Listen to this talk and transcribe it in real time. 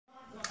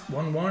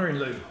one wiring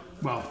loom.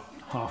 Well,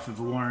 half of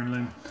a wiring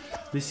loom.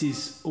 This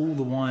is all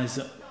the wires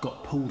that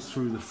got pulled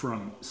through the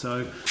front.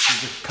 So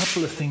there's a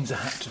couple of things I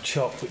had to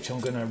chop, which I'm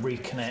going to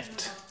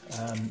reconnect,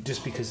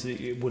 just because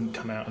it wouldn't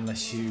come out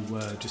unless you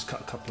just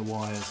cut a couple of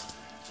wires.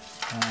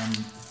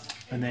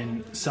 And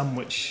then some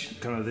which,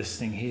 kind of this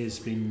thing here has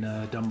been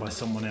done by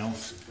someone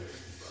else.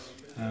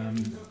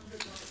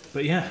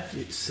 But yeah,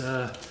 it's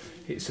a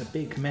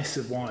big mess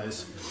of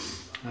wires,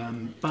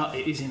 but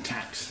it is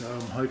intact, so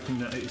I'm hoping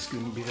that it's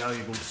going to be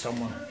valuable to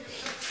someone.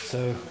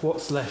 So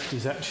what's left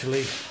is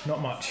actually not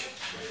much.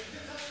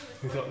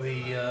 We've got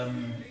the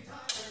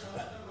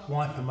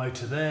wiper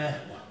motor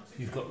there,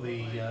 you've got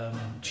the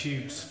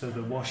tubes for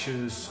the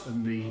washers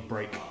and the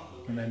brake,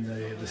 and then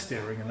the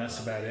steering, and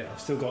that's about it. I've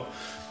still got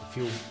the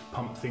fuel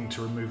pump thing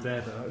to remove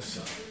there, but that's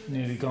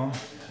nearly gone.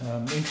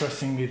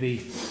 Interestingly,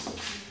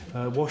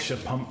 the washer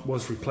pump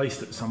was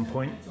replaced at some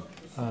point,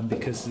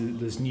 because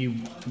there's new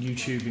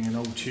tubing and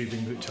old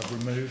tubing which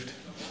I've removed.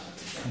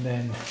 And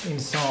then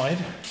inside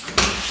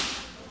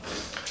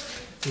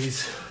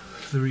is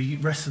the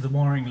rest of the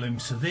wiring loom.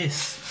 So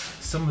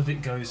some of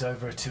it goes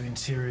over to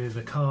interior of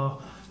the car.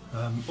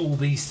 All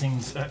these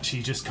things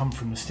actually just come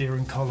from the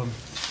steering column,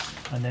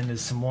 and then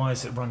there's some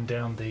wires that run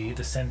down the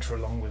centre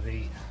along with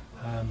the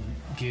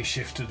gear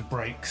shifter, the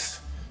brakes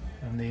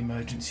and the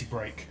emergency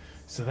brake.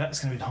 So that's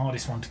going to be the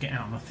hardest one to get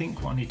out, and I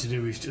think what I need to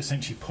do is to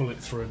essentially pull it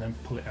through and then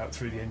pull it out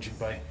through the engine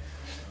bay.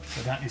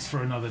 So that is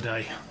for another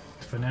day.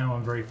 For now,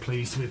 I'm very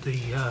pleased with the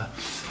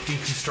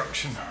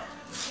deconstruction.